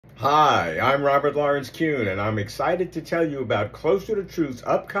Hi, I'm Robert Lawrence Kuhn, and I'm excited to tell you about Closer to Truth's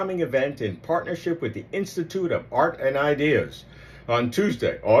upcoming event in partnership with the Institute of Art and Ideas. On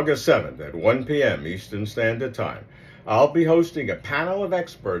Tuesday, August 7th at 1 p.m. Eastern Standard Time, I'll be hosting a panel of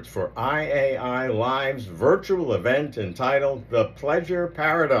experts for IAI Live's virtual event entitled The Pleasure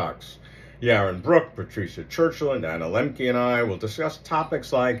Paradox. Yaron Brook, Patricia Churchill, and Anna Lemke and I will discuss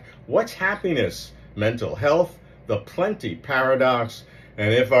topics like what's happiness, mental health, the plenty paradox,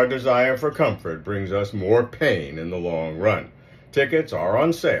 and if our desire for comfort brings us more pain in the long run. Tickets are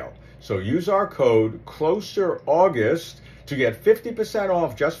on sale, so use our code CLOSERAUGUST to get 50%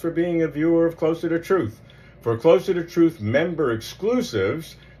 off just for being a viewer of Closer to Truth. For Closer to Truth member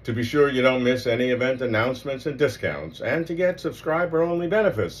exclusives, to be sure you don't miss any event announcements and discounts, and to get subscriber-only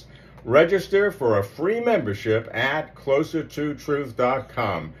benefits, register for a free membership at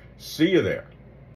closertotruth.com. See you there.